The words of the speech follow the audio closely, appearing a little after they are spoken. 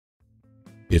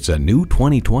It's a new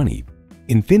 2020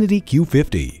 Infiniti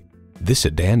Q50. This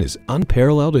sedan is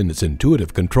unparalleled in its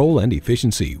intuitive control and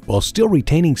efficiency while still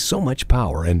retaining so much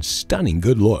power and stunning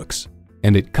good looks.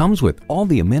 And it comes with all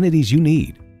the amenities you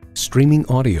need: streaming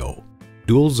audio,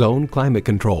 dual zone climate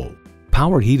control,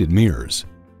 power heated mirrors,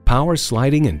 power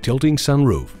sliding and tilting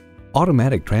sunroof,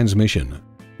 automatic transmission,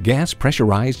 gas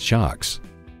pressurized shocks,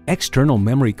 external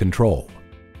memory control,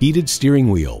 heated steering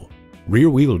wheel, rear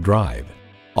wheel drive,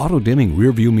 auto dimming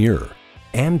rear view mirror,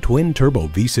 and twin turbo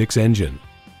V6 engine.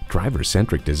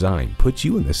 Driver-centric design puts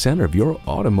you in the center of your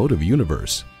automotive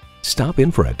universe. Stop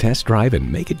in for a test drive and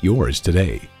make it yours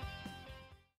today.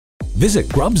 Visit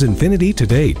Grubbs Infiniti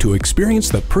today to experience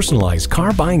the personalized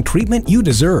car buying treatment you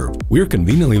deserve. We're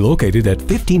conveniently located at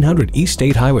 1500 East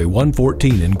State Highway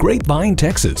 114 in Grapevine,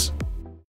 Texas.